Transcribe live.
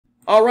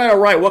All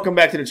right. Welcome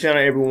back to the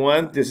channel,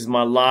 everyone. This is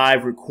my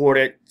live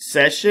recorded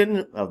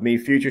session of me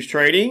futures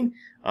trading.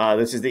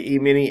 This is the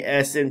E-mini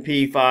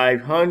S&P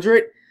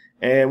 500,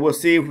 and we'll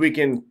see if we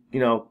can,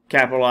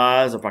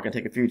 capitalize. If I can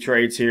take a few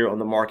trades here on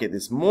the market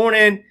this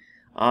morning.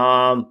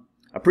 I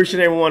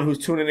appreciate everyone who's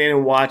tuning in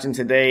and watching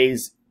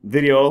today's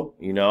video.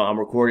 I'm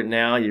recording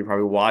now. You're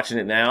probably watching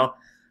it now.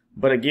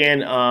 But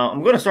again,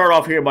 I'm going to start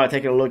off here by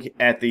taking a look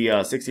at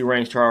the 60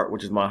 range chart,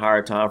 which is my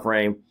higher time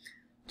frame,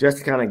 just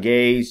to kind of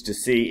gauge to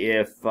see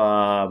if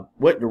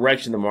what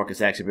direction the market's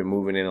actually been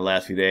moving in the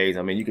last few days.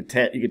 I mean, you could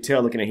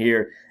tell looking at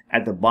here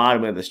at the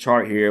bottom of this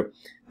chart here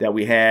that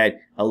we had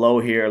a low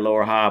here, a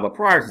lower high, but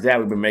prior to that,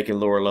 we've been making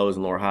lower lows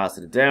and lower highs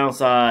to the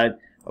downside,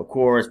 of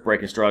course,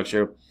 breaking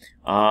structure.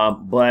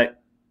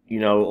 But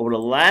over the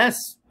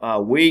last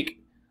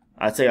week,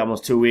 I'd say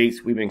almost 2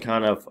 weeks, we've been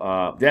kind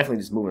of definitely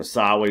just moving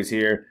sideways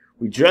here.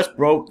 We just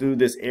broke through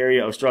this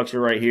area of structure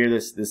right here,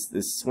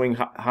 this swing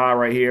high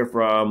right here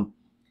from,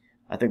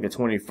 I think, the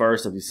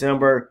 21st of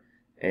December.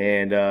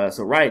 And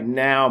so right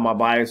now, my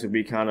bias would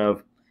be kind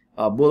of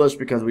bullish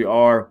because we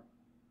are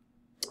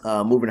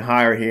moving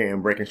higher here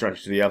and breaking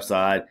structure to the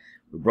upside.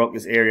 We broke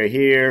this area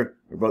here.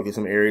 We broke through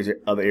some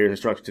other areas of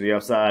structure to the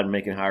upside,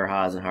 making higher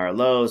highs and higher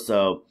lows.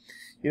 So,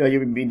 you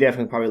would be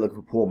definitely probably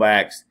looking for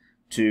pullbacks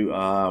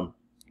to,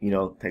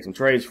 take some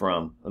trades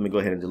from. Let me go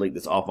ahead and delete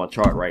this off my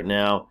chart right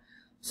now.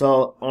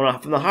 So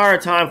from the higher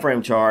time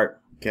frame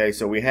chart, okay,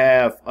 so we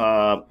have,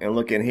 and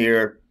looking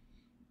here,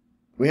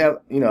 we have,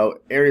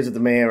 areas of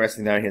demand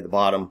resting down here at the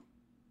bottom.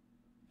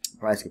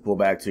 Price can pull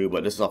back too,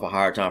 but this is off a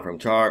higher time frame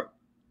chart.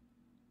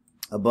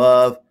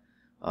 Above,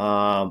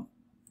 of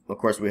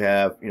course, we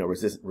have,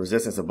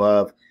 resistance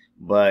above,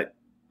 but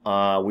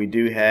we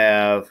do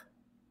have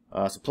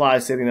supply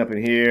sitting up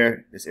in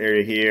here, this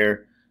area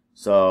here.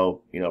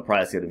 So,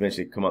 price could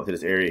eventually come up to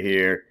this area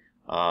here,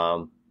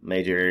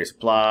 major area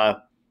supply.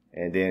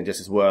 And then just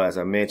as well, as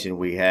I mentioned,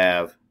 we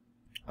have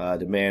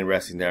demand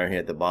resting down here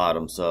at the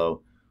bottom.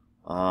 So,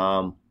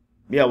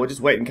 yeah, we'll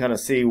just wait and kind of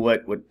see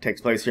what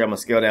takes place here. I'm going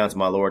to scale down to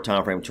my lower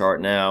time frame chart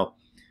now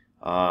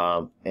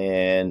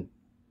and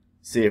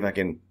see if I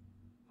can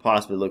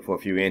possibly look for a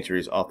few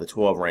entries off the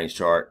 12 range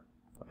chart.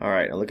 All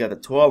right, now look at the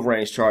 12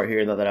 range chart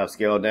here now that I've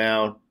scaled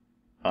down.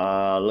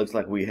 Looks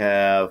like we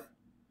have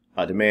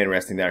demand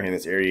resting down here in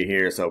this area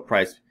here. So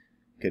price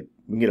we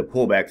can get a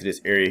pullback to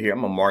this area here. I'm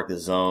going to mark the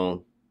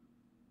zone.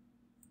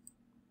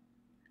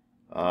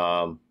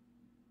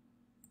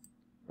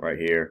 Right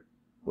here.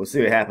 We'll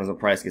see what happens when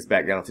price gets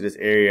back down to this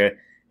area.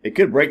 It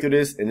could break through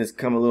this and just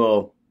come a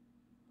little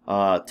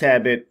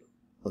tad bit,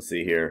 let's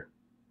see here,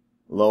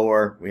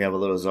 lower. We have a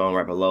little zone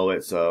right below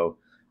it. So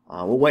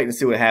we'll wait and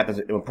see what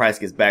happens when price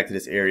gets back to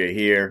this area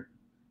here.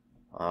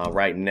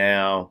 Right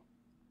now,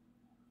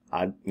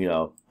 I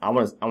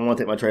want to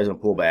take my trades on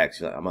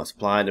pullbacks. I'm a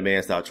supply and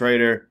demand style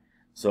trader,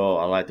 so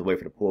I like to wait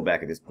for the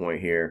pullback at this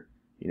point here.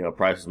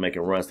 Price is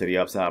making runs to the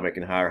upside,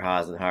 making higher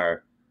highs and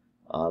higher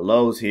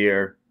lows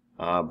here.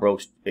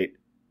 Broke it,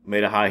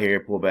 made a high here,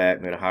 pulled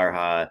back, made a higher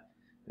high,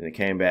 and it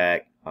came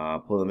back,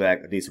 pulling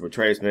back a decent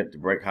retracement to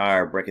break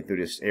higher, breaking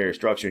through this area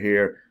structure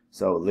here.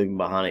 So leaving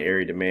behind an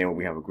area demand where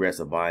we have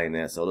aggressive buying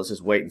that. So let's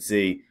just wait and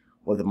see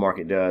what the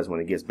market does when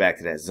it gets back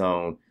to that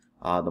zone.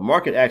 The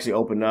market actually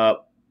opened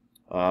up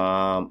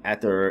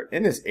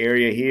in this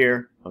area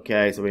here.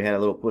 Okay, so we had a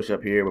little push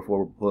up here before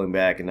we're pulling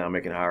back and now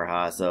making a higher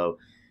high. So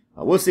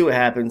we'll see what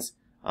happens.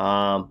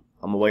 I'm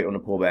gonna wait on the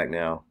pullback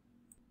now.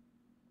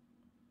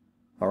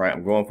 All right,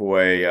 I'm going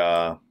for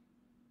a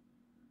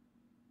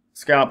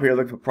scalp here.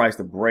 Looking for price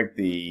to break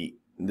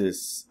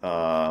this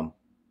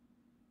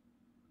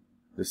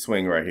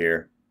swing right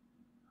here.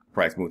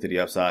 Price moved to the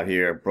upside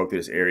here, broke through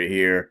this area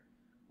here,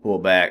 pull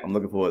back. I'm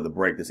looking for it to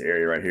break this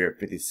area right here,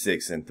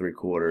 56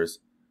 3/4.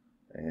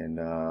 And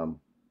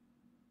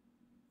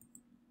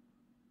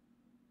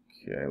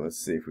okay, let's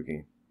see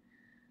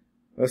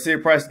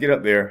if price get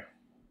up there.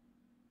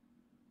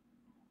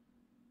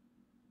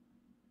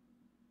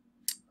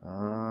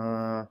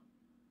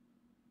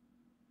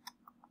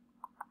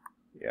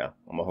 Yeah,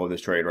 I'm gonna hold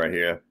this trade right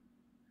here.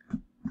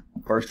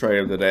 First trade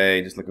of the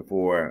day, just looking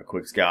for a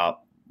quick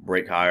scalp,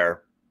 break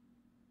higher.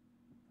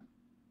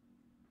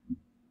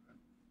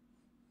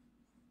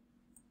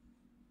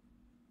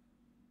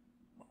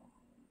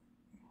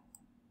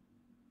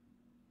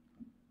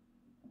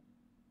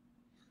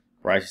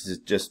 Price has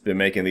just been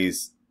making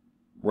these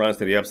runs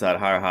to the upside,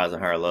 higher highs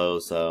and higher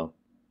lows, so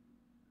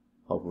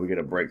hopefully we get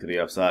a break to the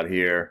upside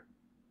here.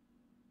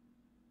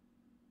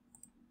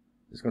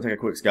 Just gonna take a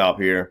quick scalp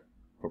here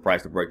for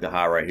price to break the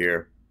high right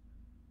here.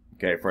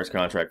 Okay, first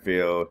contract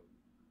filled,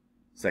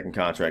 second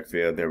contract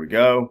filled. There we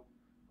go.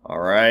 All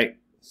right,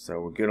 so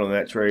we're good on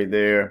that trade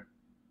there.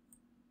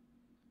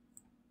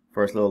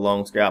 First little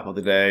long scalp of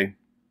the day.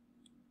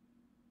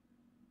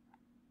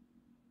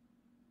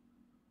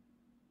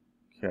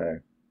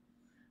 Okay,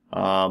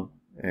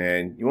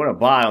 and you want to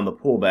buy on the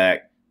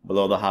pullback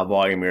below the high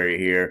volume area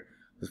here.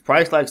 This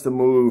price likes to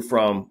move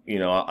from,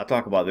 I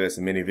talk about this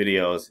in many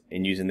videos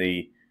and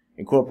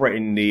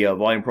incorporating the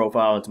volume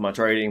profile into my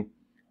trading.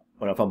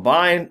 if I'm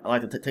buying, I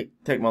like to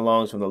take my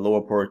longs from the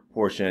lower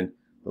portion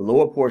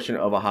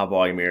of a high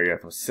volume area.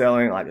 If I'm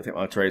selling, I like to take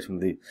my trades from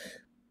the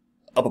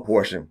upper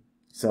portion.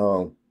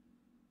 So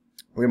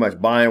pretty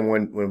much buying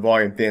when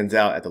volume thins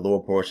out at the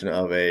lower portion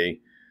of a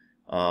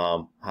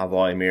high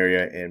volume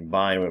area, and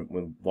buying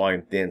when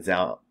volume thins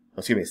out.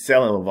 Excuse me,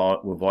 selling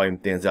when volume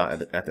thins out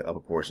at the upper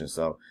portion.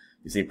 So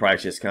you see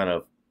price just kind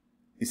of,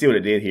 you see what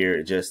it did here.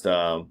 It just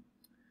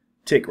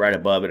ticked right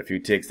above it, a few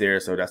ticks there.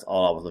 So that's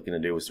all I was looking to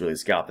do, was really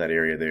scalp that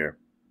area there.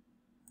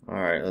 All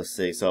right, let's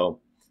see. So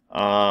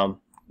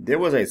there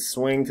was a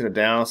swing to the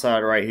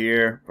downside right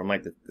here from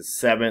like the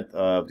 7th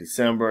of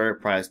December.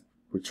 Price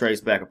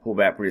retraced back and pulled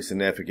back pretty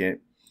significant.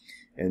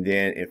 And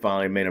then it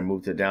finally made a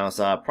move to the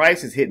downside.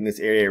 Price is hitting this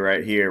area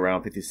right here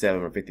around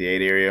 57 or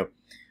 58 area,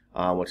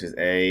 which is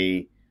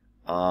a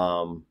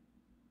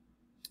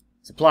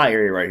supply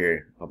area right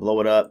here. I'll blow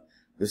it up.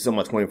 This is on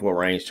my 24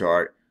 range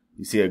chart.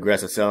 You see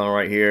aggressive selling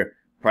right here.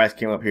 Price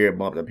came up here,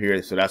 bumped up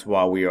here. So that's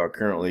why we are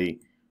currently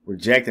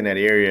rejecting that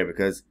area,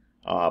 because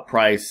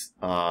price,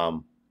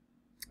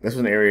 this was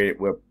an area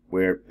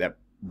where that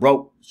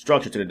broke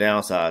structure to the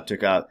downside,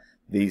 took out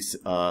these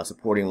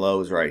supporting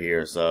lows right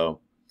here. So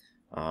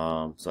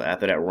so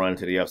after that run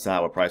to the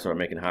upside, where price started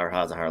making higher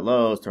highs and higher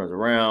lows, turns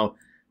around,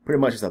 pretty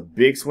much it's a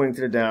big swing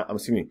to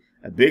the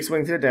a big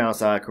swing to the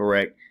downside,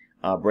 correct,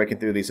 breaking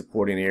through these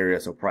supporting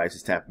areas. So price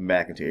is tapping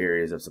back into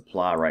areas of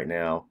supply right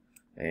now,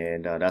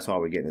 and that's why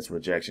we're getting this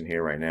rejection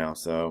here right now.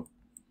 So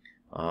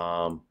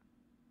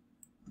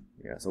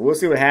yeah, so we'll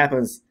see what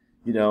happens,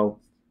 you know,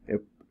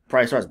 if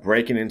price starts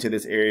breaking into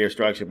this area of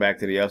structure back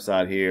to the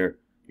upside here.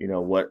 You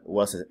know,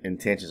 what's the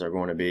intentions are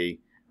going to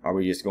be. Are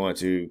we just going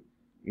to,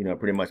 you know,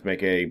 pretty much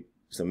make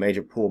some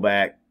major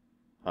pullback,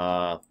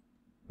 like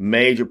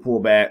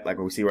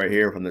what we see right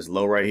here from this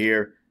low right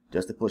here,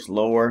 just to push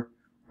lower,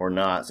 or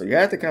not? So you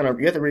have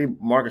to read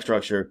market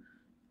structure,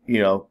 you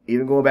know,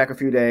 even going back a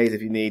few days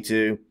if you need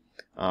to.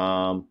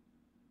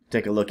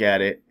 Take a look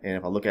at it, and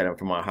if I look at it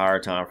from my higher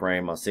time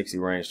frame, my 60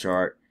 range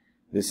chart,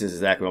 this is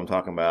exactly what I'm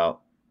talking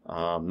about.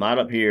 Not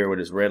up here where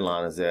this red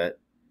line is at,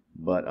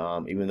 but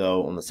even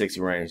though on the 60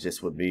 range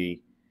this would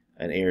be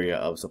an area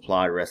of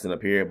supply resting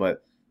up here,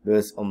 but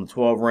this on the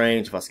 12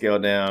 range, if I scale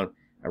down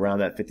around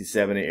that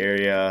 57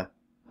 area,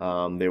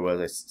 there was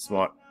a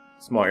small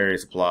area of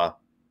supply.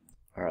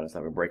 All right, let's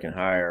have a breaking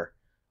higher.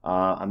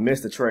 I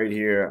missed the trade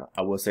here.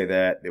 I will say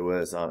that there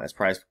was, as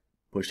price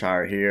pushed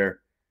higher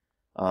here,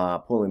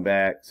 pulling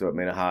back, so it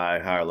made a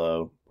higher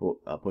low,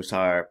 pushed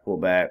higher,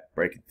 pulled back,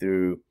 breaking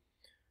through.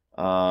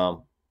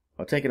 I'm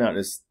taking out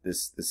this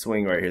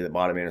swing right here, the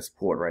bottom end of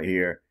support right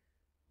here.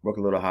 Broke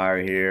a little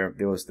higher here.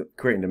 There was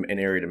creating an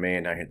area of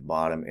demand down here at the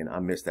bottom, and I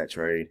missed that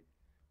trade.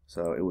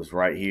 So it was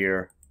right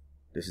here.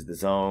 This is the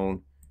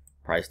zone.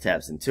 Price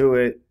taps into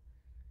it.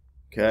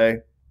 Okay.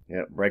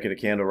 Yep. Breaking a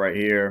candle right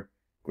here.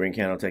 Green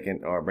candle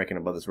breaking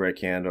above this red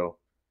candle,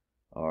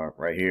 or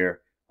right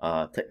here.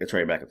 Take the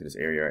trade back up to this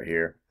area right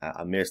here.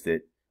 I missed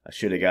it. I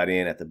should have got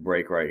in at the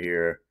break right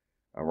here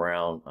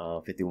around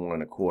 51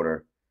 and a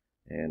quarter,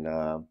 and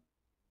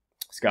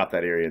scalp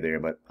that area there,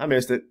 but I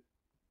missed it.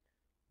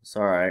 It's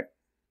all right.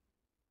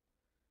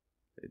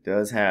 It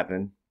does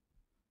happen.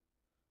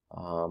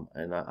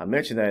 And I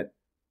mentioned that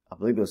I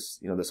believe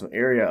there's some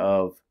area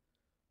of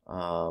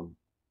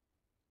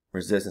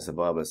resistance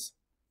above us.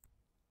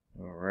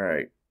 All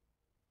right.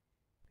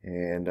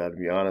 And to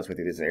be honest with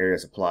you, there's an area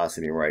of supply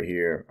sitting right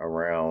here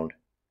around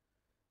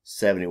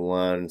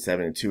 71,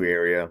 72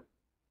 area.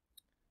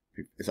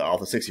 It's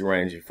off the 60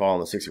 range. You fall on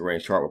the 60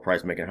 range chart with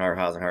price making higher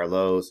highs and higher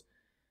lows.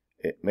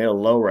 It made a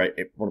low when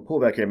it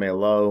pulled back here, it made a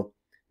low,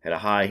 had a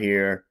high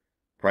here,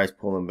 price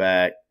pulling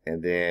back,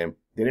 and then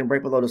they didn't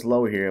break below this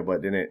low here,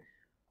 but then it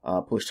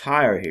pushed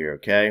higher here,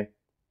 okay?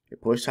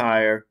 It pushed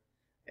higher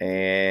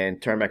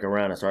and turned back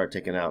around and started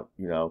taking out,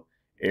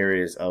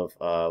 areas of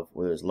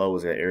where there's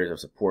lows at, areas of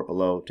support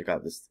below. Took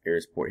out this area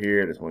of support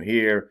here, this one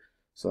here.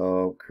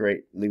 So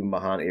leaving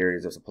behind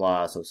areas of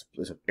supply. So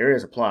there's an area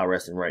of supply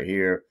resting right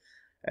here,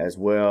 as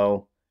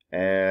well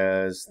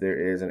as there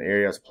is an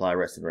area of supply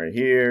resting right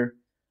here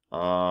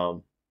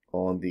on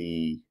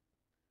the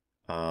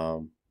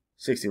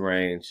 60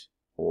 range,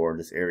 or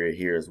this area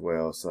here as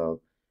well.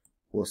 So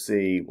we'll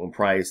see when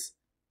price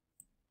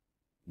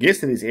gets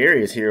to these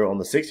areas here on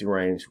the 60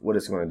 range what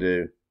it's going to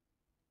do,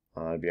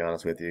 to be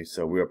honest with you.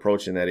 So we're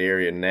approaching that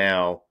area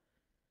now,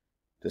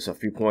 just a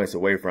few points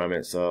away from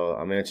it. So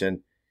I mentioned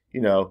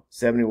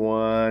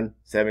 71,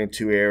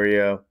 72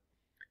 area.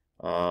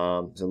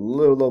 There's a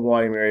little low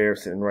volume area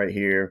sitting right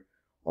here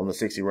on the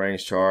 60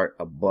 range chart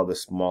above the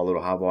small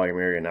little high volume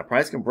area. Now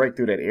price can break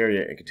through that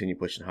area and continue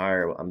pushing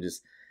higher.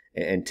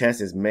 And test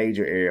this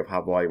major area of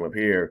high volume up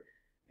here,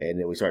 and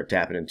then we start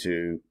tapping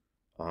into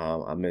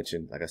I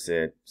mentioned, like I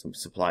said, some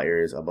supply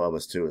areas above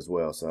us too as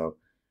well. So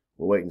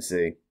we'll wait and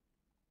see.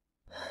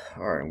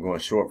 All right, I'm going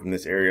short from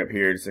this area up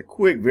here. Just a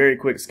very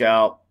quick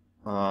scalp.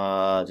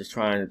 Just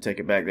trying to take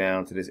it back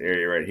down to this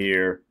area right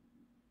here.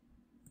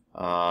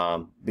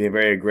 Being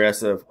very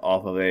aggressive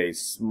off of a very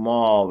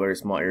small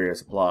area of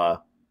supply.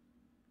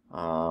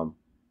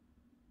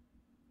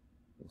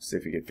 Let's see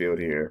if we get filled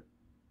here.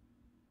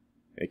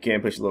 It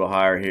can push a little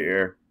higher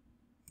here.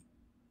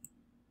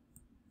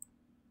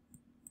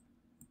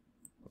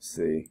 Let's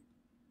see.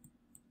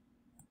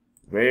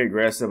 Very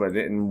aggressive. I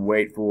didn't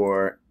wait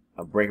for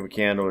a break of a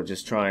candle.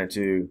 Just trying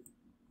to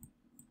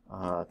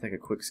take a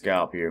quick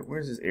scalp here.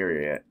 Where's this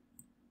area at?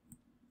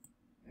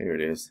 Here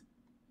it is.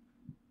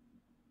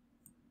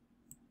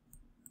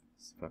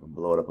 See if I can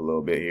blow it up a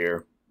little bit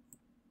here.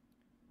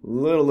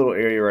 Little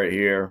area right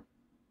here.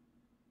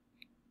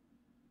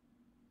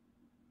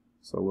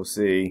 So we'll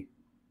see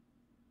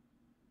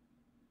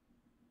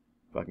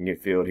if I can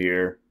get filled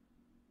here.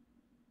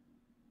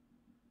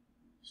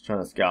 Just trying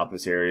to scalp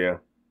this area.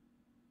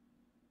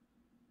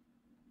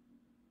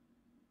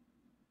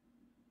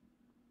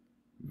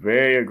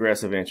 Very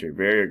aggressive entry,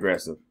 very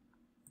aggressive.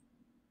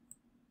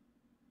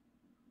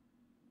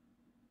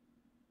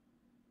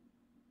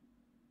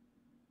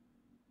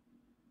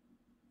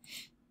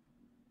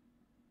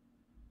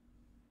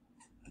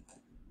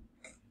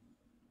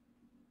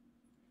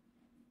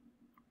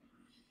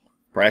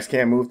 Price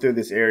can't move through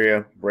this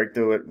area, break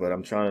through it, but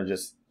I'm trying to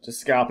just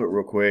scalp it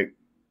real quick.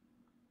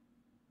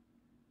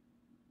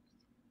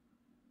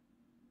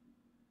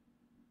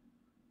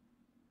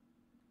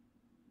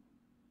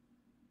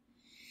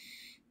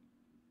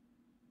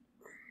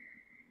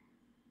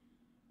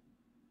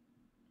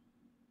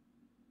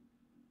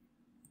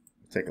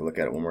 Take a look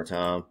at it one more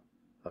time.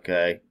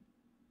 Okay.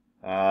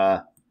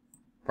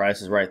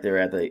 Price is right there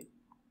at the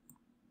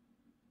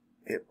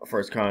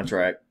first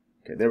contract.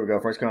 Okay, there we go.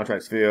 First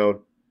contract's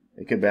filled.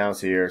 It could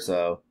bounce here,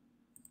 so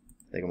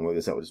I think I'm gonna move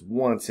this up with just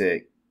one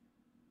tick.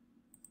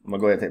 I'm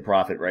gonna go ahead and take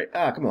profit right.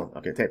 Come on.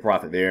 Okay, take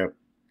profit there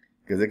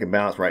because it can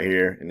bounce right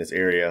here in this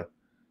area.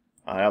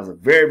 That was a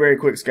very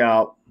quick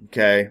scalp.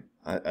 Okay,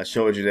 I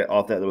showed you that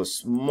off that little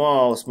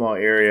small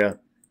area.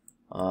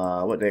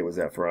 What date was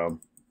that from?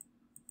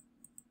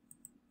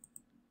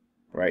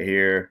 Right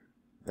here.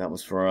 That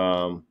was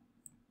from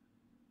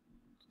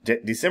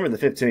December the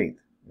 15th.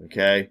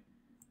 Okay,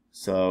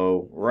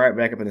 so right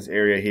back up in this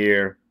area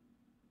here.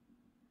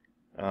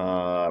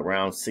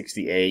 Around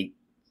 68,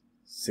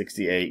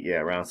 yeah,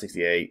 around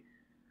 68.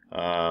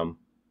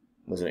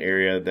 Was an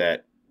area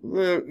that,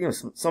 you know,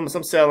 some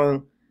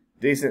selling,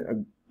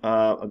 decent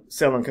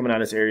selling coming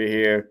out of this area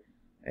here,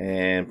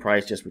 and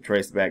price just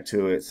retraced back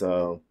to it.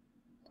 So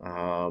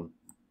I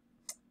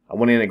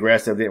went in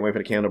aggressive, didn't wait for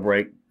the candle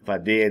break. If I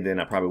did, then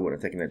I probably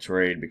wouldn't have taken that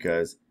trade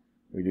because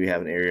we do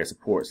have an area of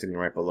support sitting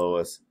right below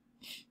us.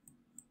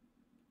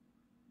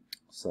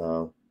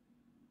 So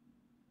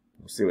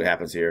we'll see what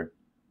happens here.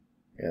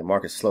 Yeah, the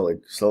market's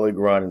slowly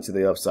grinding to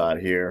the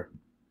upside here.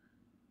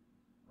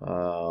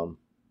 So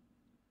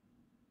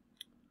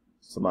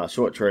my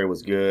short trade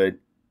was good.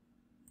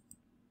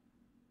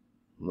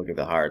 Look at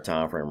the higher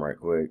time frame right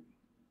quick.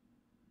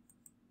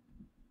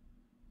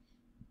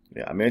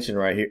 Yeah, I mentioned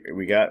right here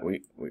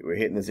we're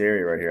hitting this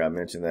area right here. I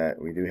mentioned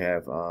that we do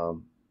have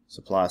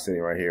supply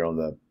sitting right here on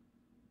the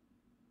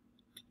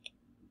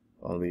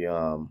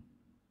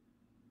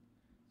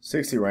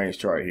 60 range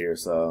chart here.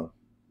 So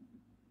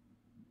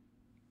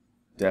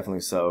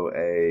definitely so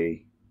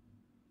a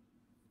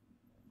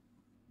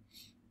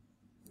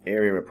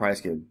area where price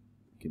could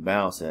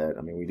bounce at.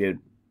 I mean, we did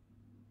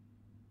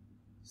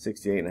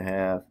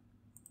 68.5.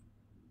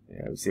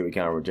 Yeah, we see we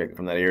kind of rejected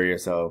from that area.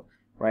 So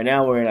right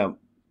now we're in a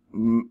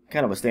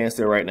kind of a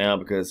standstill right now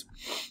because,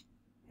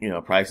 you know,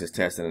 price is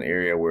testing an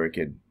area where it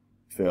could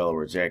fail or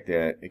reject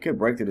that. It could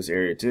break through this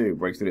area too.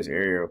 Breaks through this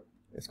area,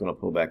 it's going to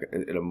pull back.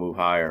 It'll move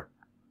higher,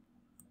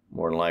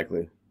 more than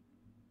likely.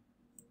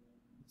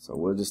 So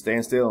we'll just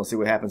stand still and see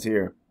what happens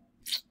here.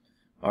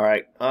 All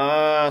right.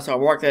 So I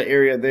marked that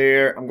area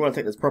there. I'm going to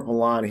take this purple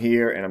line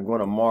here and I'm going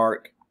to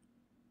mark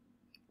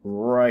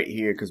right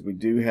here because we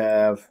do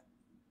have.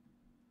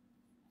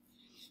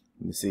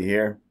 Let me see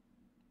here.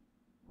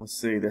 Let's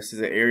see. This is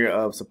an area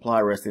of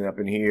supply resting up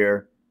in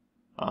here.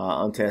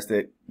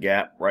 Untested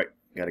gap. Right.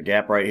 Got a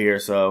gap right here.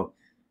 So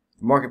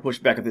the market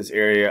pushed back at this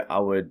area. I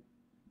would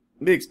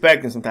be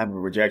expecting some type of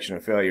rejection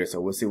or failure.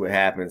 So we'll see what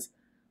happens.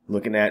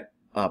 Looking at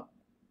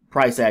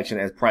price action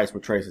as price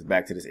retraces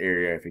back to this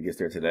area if it gets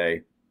there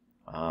today.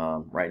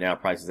 Right now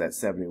price is at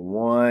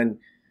 71,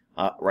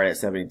 right at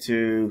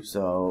 72.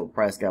 So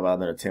price got about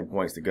another 10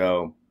 points to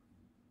go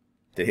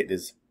to hit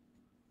this,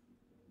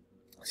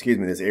 excuse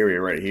me, this area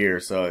right here.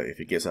 So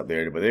if it gets up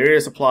there, but there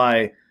is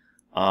supply,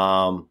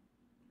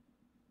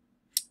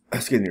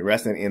 excuse me,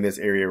 resting in this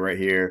area right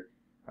here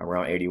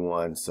around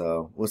 81.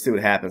 So we'll see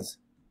what happens.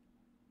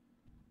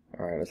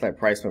 All right, looks like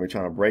price might be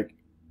trying to break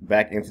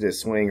back into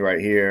this swing right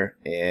here,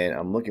 and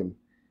I'm looking.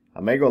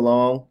 I may go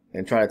long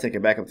and try to take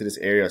it back up to this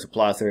area of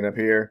supply sitting up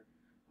here.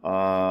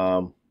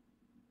 Let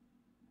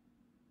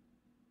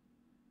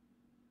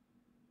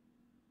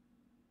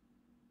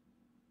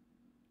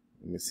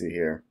me see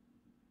here.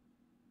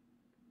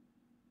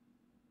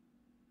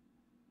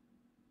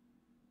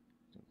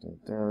 Dun,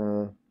 dun,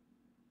 dun.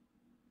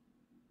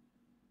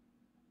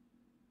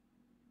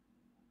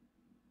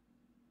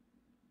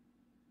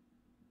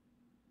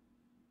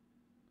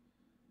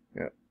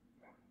 Yep.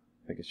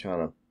 I think it's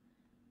trying to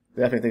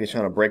Definitely think it's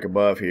trying to break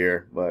above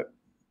here, but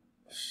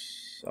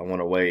I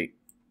want to wait.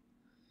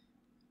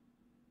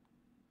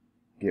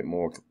 Get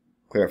more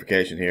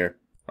clarification here.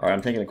 All right,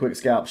 I'm taking a quick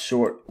scalp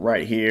short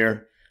right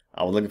here.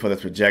 I was looking for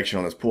this rejection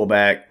on this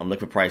pullback. I'm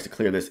looking for price to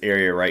clear this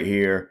area right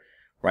here,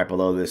 right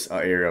below this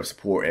area of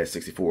support at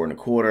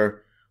 64.25.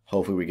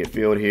 Hopefully we get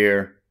filled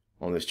here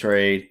on this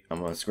trade. I'm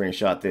going to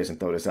screenshot this and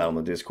throw this out on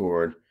the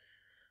Discord.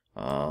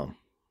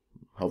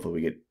 Hopefully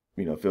we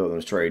get, filled on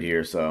this trade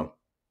here. So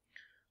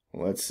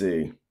let's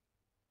see.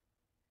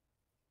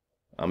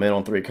 I'm in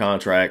on 3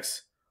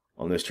 contracts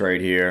on this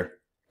trade here.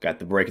 Got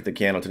the break at the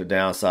candle to the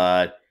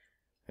downside.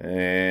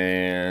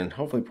 And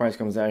hopefully price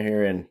comes down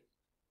here, and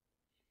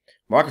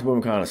market's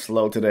moving kind of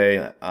slow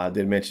today. I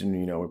did mention,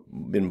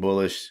 we've been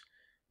bullish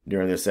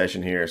during this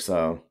session here.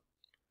 So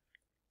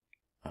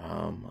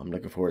I'm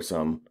looking for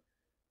some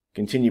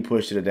continued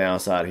push to the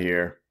downside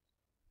here,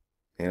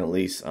 and at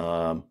least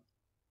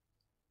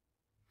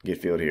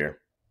get filled here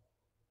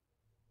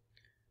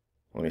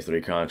on these 3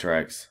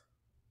 contracts.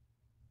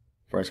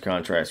 First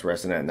contract's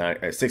resting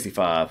at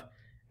 65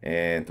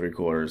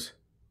 3/4.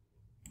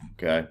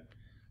 Okay,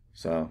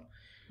 so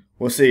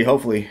we'll see.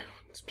 Hopefully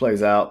this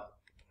plays out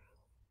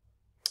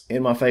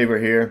in my favor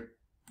here,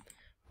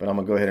 but I'm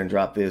gonna go ahead and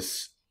drop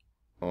this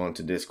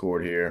onto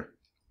Discord here.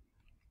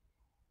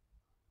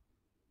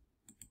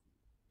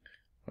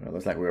 All right,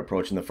 looks like we're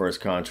approaching the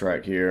first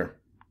contract here.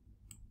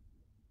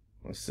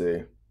 Let's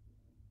see.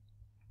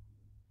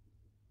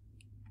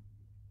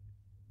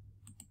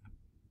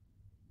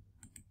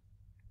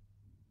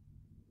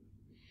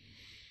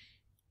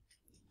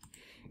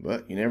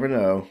 But you never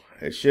know.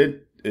 It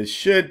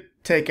should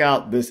take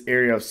out this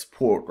area of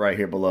support right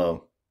here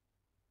below.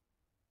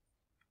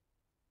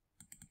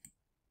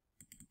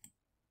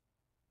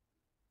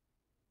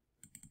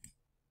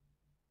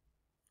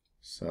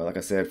 So like I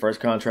said, first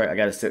contract I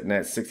got it sitting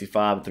at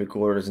 65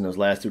 3/4, and those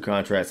last 2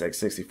 contracts at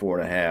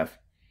 64.5.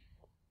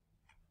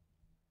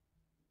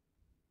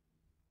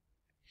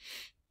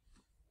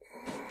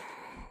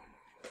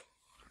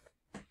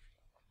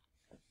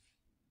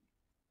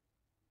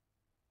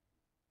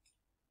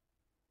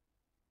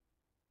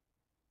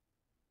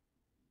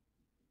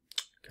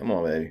 Come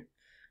on, baby.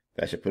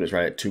 That should put us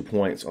right at 2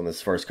 points on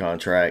this first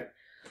contract.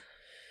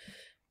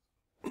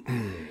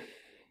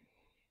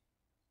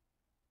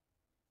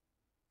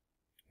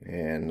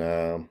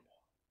 And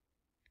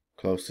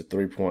close to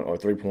 3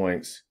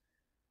 points,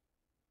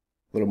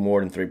 a little more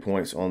than 3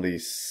 points on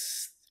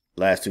these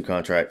last 2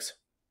 contracts.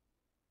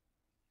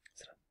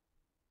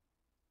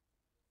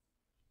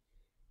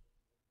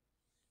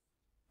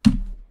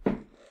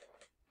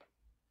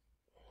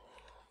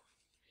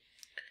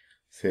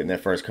 It's hitting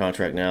that first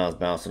contract now. It's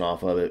bouncing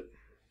off of it.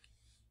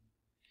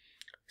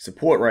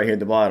 Support right here at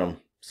the bottom.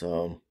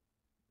 So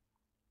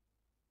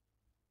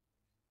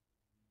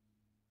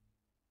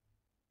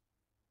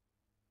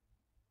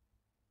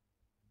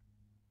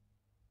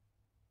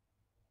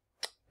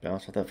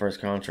bounce off that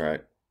first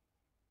contract.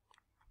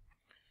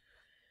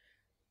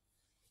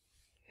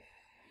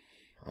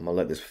 I'm gonna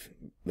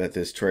let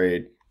this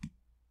trade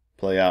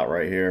play out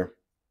right here.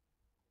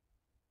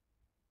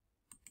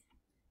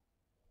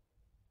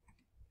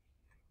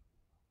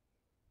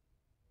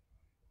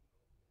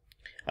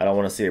 I don't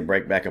want to see it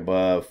break back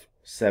above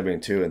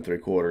 72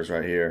 3/4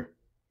 right here.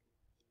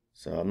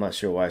 So I'm not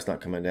sure why it's not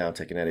coming down,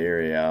 taking that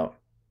area out.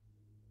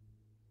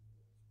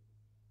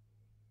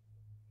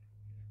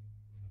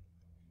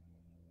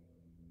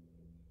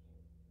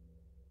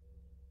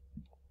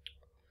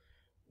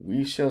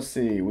 We shall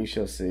see. We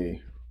shall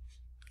see.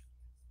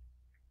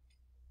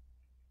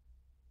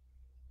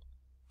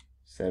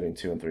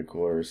 72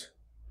 3/4.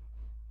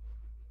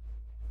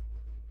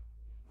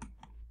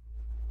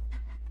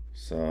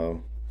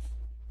 So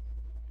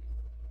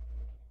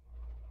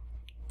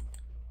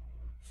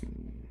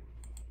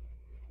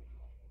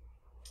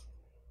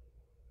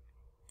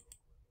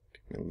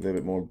a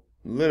little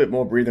bit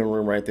more breathing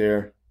room right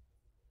there.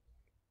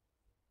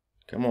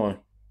 Come on.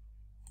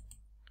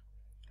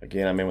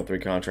 Again, I'm in with 3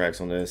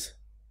 contracts on this.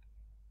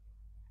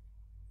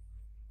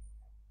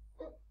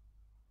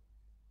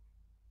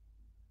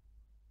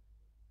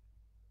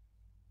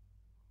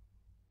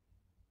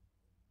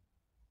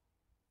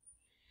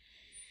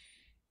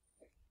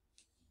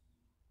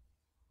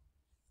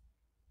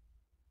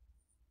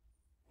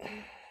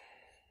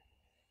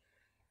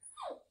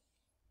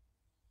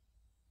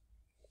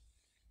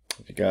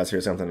 If you guys hear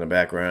something in the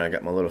background, I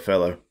got my little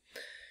fella,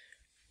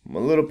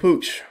 my little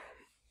pooch,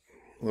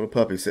 little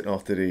puppy sitting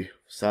off to the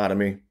side of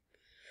me.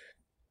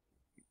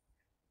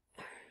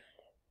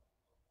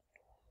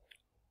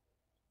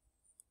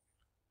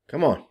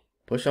 Come on,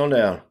 push on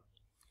down.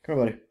 Come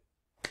on, buddy.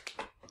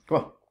 Come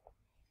on.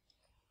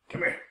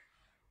 Come here.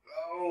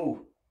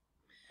 Oh.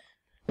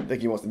 I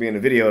think he wants to be in the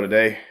video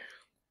today.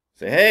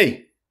 Say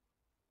hey.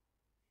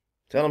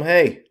 Tell him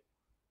hey.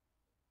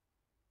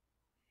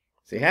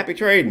 Say happy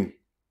trading.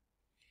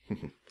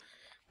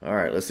 All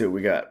right, let's see what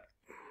we got.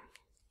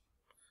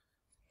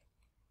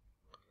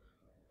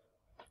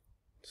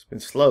 It's been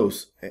slow.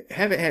 I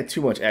haven't had too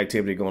much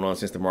activity going on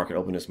since the market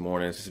opened this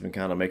morning. It's just been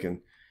kind of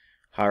making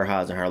higher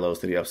highs and higher lows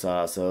to the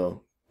upside.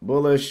 So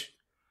bullish.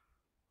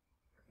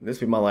 This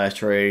will be my last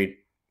trade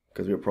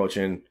because we're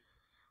approaching,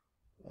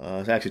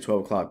 it's actually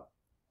 12 o'clock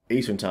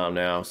Eastern time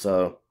now.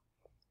 So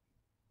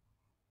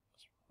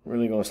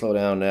really going to slow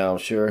down now, I'm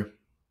sure.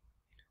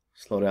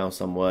 Slow down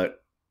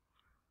somewhat.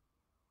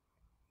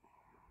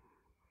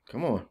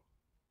 Come on.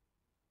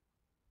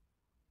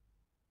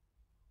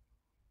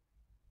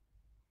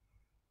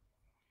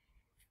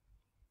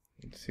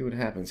 Let's see what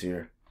happens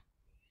here.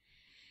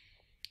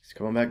 It's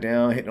coming back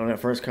down, hitting on that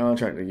first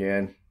contract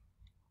again.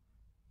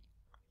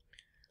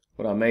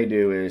 What I may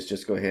do is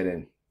just go ahead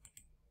and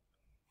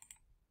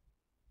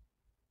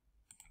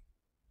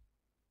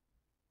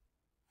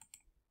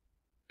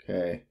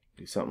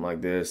do something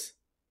like this.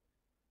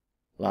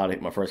 Allow to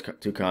hit my first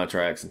two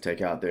contracts and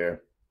take out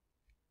there.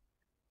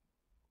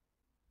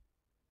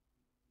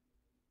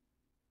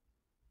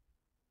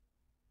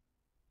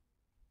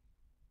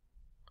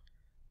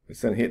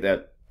 It's done hit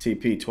that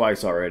TP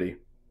twice already.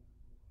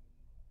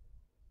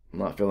 I'm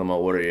not filling my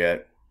order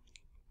yet.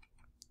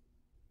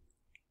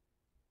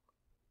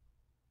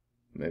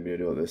 Maybe I'll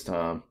do it this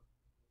time.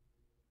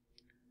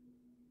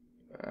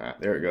 All right,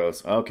 there it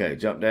goes. Okay,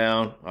 jump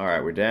down. All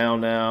right, we're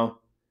down now.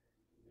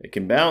 It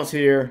can bounce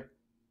here.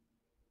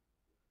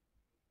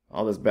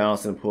 All this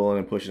bouncing, pulling,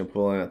 and pushing and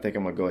pulling. I think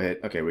I'm going to go ahead.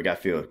 Okay, we got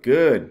filled.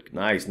 Good.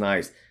 Nice,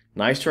 nice.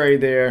 Nice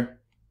trade there.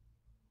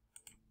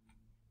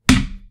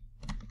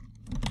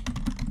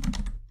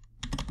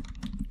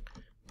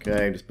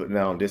 Okay, just putting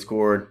that on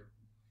Discord.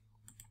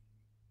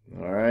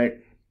 All right.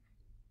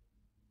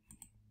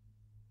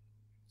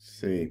 Let's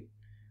see.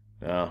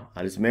 Now,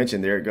 I just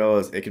mentioned, there it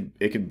goes.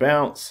 It could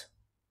bounce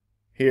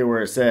here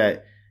where it's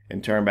at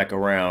and turn back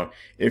around.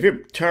 If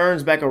it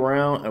turns back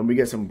around and we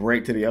get some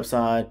break to the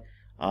upside,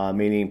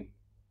 meaning,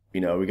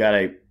 you know, we got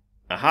a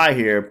high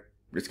here,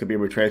 this could be a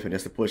retracement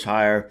just to push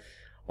higher.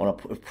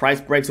 If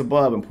price breaks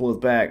above and pulls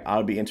back,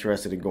 I'll be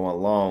interested in going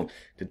long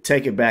to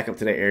take it back up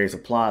to the area of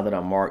supply that I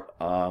marked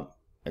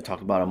and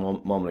talked about a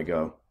moment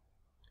ago.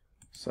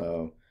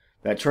 So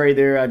that trade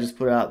there, I just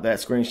put out that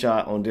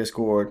screenshot on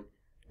Discord,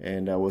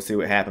 and we'll see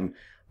what happened.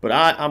 But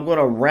I'm going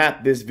to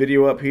wrap this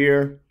video up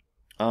here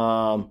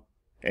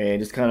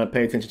and just kind of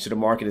pay attention to the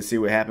market to see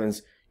what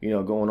happens, you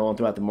know, going on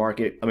throughout the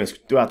market. I mean,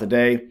 throughout the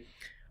day,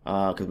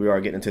 because we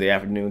are getting into the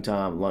afternoon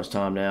time,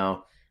 lunchtime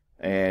now.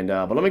 And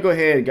but let me go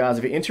ahead, guys.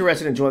 If you're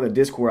interested in joining the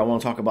Discord, I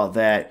want to talk about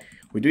that.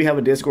 We do have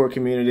a Discord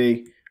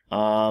community.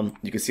 You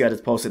can see I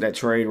just posted that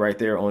trade right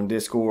there on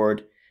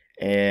Discord,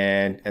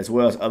 and as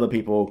well as other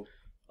people,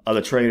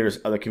 other traders,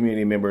 other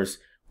community members.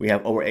 We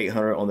have over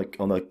 800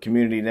 on the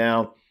community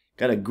now.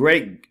 Got a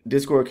great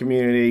Discord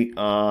community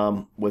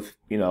with,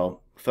 you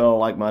know, fellow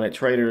like-minded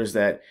traders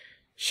that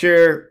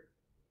share.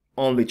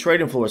 On the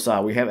trading floor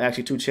side, we have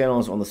actually two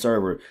channels on the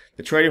server.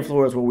 The trading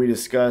floor is where we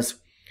discuss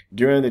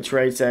during the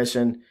trade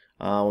session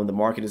when the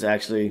market is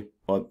actually,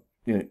 well,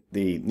 you know,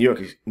 the New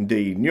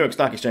York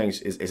Stock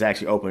Exchange is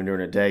actually open during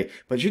the day.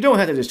 But you don't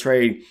have to just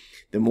trade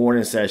the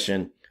morning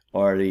session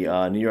or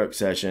the New York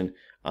session.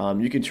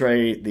 You can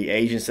trade the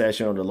Asian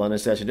session or the London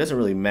session. It doesn't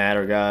really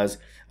matter, guys,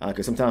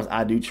 because sometimes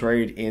I do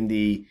trade in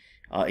the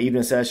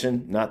evening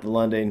session, not the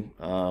London,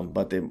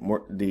 but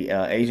the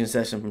Asian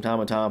session from time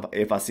to time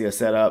if I see a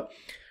setup.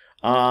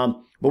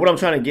 But what I'm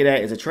trying to get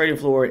at is a trading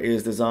floor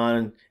is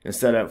designed and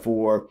set up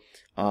for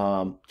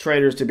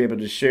traders to be able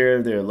to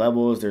share their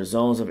levels, their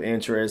zones of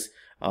interest,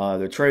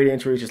 their trade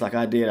entries, just like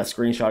I did. I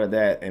screenshotted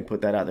that and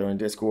put that out there in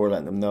Discord,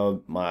 letting them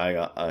know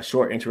my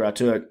short entry I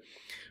took.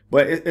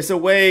 But it's a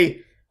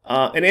way,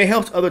 and it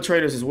helps other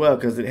traders as well,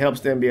 because it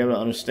helps them be able to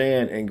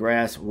understand and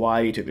grasp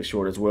why you took the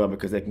short as well,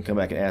 because they can come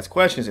back and ask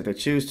questions if they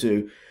choose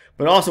to.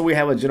 But also we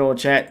have a general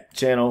chat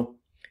channel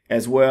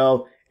as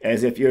well.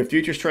 As if you're a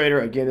futures trader,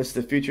 again, this is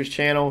the futures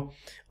channel,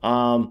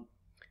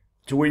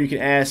 to where you can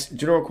ask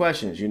general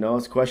questions. You know,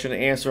 it's a question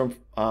and answer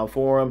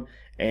forum,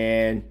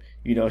 and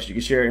you know, so you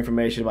can share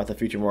information about the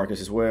future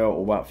markets as well,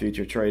 or about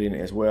future trading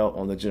as well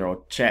on the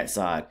general chat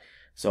side.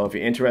 So if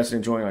you're interested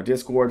in joining our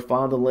Discord,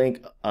 find the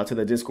link to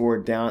the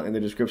Discord down in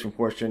the description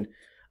portion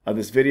of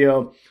this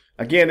video.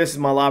 Again, this is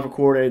my live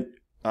recorded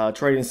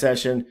trading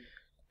session,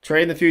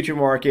 trading the future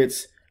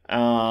markets.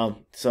 And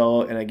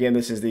again,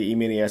 this is the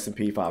E-mini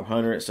S&P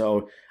 500.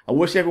 So I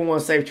wish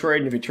everyone safe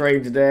trading if you're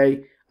trading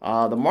today.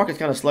 The market's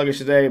kind of sluggish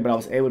today, but I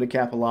was able to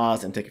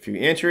capitalize and take a few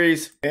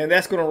entries. And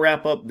that's going to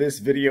wrap up this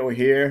video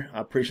here.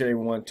 I appreciate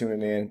everyone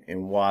tuning in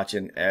and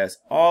watching as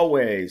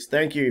always.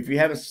 Thank you. If you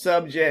haven't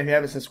subbed yet, if you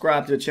haven't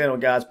subscribed to the channel,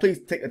 guys, please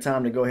take the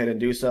time to go ahead and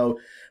do so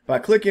by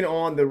clicking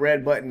on the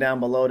red button down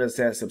below that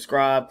says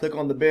subscribe. Click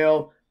on the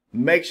bell.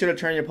 Make sure to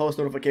turn your post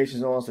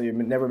notifications on so you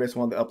never miss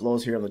one of the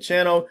uploads here on the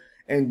channel.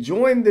 And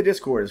join the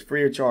Discord. It's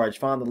free of charge.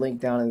 Find the link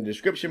down in the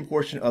description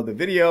portion of the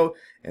video.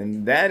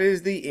 And that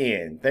is the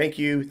end. Thank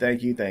you,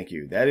 thank you, thank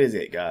you. That is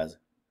it, guys.